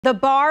The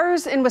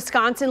bars in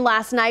Wisconsin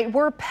last night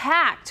were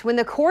packed when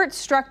the court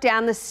struck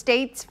down the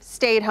state's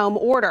stay-at-home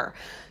order.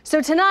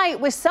 So tonight,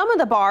 with some of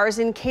the bars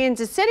in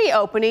Kansas City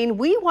opening,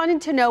 we wanted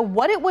to know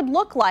what it would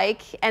look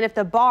like and if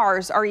the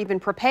bars are even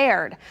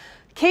prepared.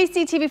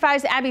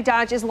 KCTV5's Abby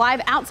Dodge is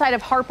live outside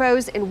of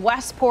Harpo's in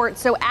Westport.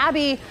 So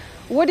Abby,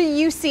 what are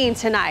you seeing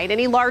tonight?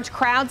 Any large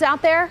crowds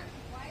out there?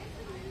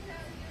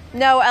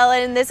 No,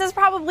 Ellen, this is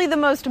probably the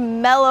most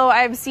mellow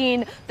I've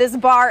seen this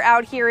bar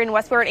out here in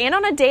Westport, and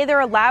on a day they're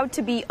allowed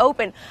to be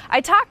open.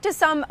 I talked to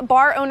some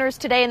bar owners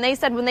today, and they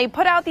said when they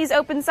put out these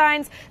open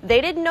signs,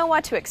 they didn't know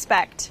what to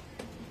expect.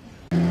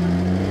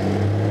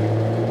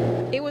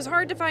 It was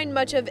hard to find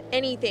much of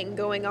anything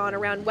going on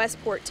around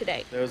Westport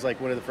today. It was like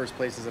one of the first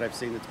places that I've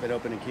seen that's been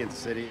open in Kansas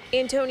City.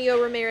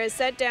 Antonio Ramirez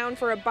sat down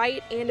for a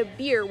bite and a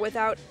beer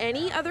without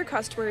any other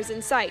customers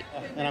in sight.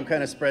 And I'm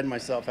kind of spreading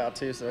myself out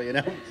too, so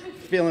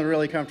feeling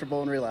really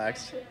comfortable and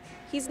relaxed.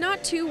 He's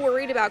not too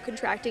worried about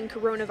contracting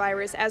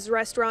coronavirus as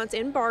restaurants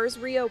and bars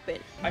reopen.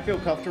 I feel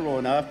comfortable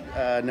enough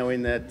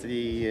knowing that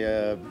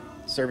the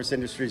service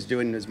industry is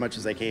doing as much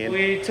as they can.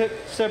 We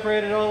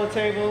separated all the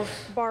tables.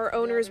 Bar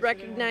owners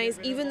recognize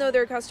even though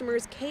their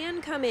customers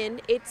can come in,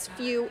 it's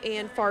few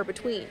and far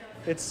between.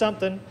 It's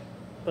something,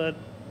 but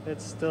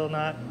it's still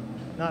not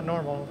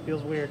normal. It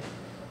feels weird.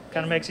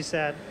 Kind of makes you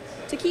sad.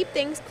 To keep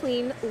things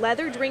clean,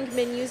 leather drink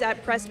menus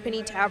at Pressed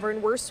Penny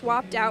Tavern were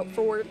swapped out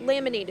for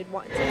laminated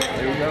ones.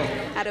 There you go.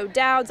 At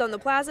O'Dowd's on the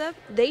plaza,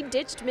 they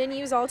ditched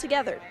menus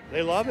altogether.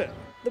 They love it.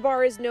 The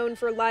bar is known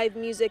for live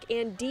music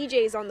and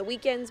DJs on the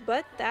weekends,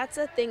 but that's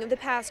a thing of the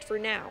past for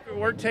now.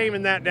 We're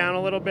taming that down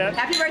a little bit.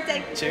 Happy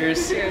birthday.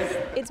 Cheers.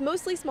 It's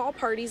mostly small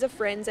parties of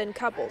friends and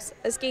couples,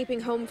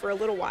 escaping home for a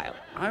little while.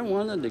 I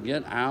wanted to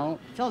get out.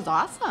 Feels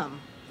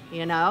awesome.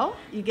 You know,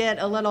 you get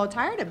a little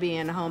tired of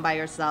being home by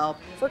yourself.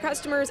 For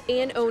customers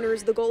and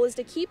owners, the goal is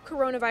to keep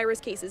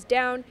coronavirus cases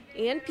down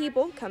and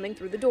people coming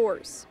through the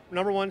doors.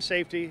 Number one,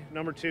 safety.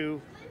 Number two,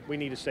 we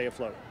need to stay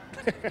afloat.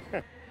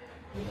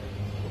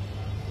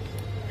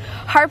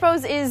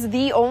 Harpo's is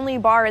the only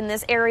bar in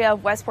this area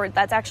of Westport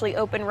that's actually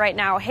open right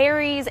now.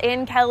 Harry's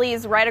and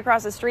Kelly's right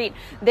across the street,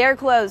 they're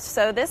closed.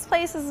 So this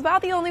place is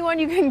about the only one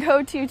you can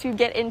go to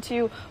get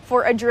into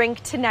for a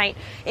drink tonight.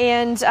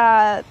 And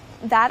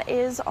that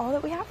is all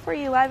that we have for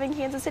you live in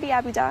Kansas City.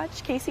 Abby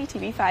Dodge,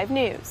 KCTV5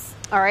 News.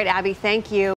 All right, Abby, thank you.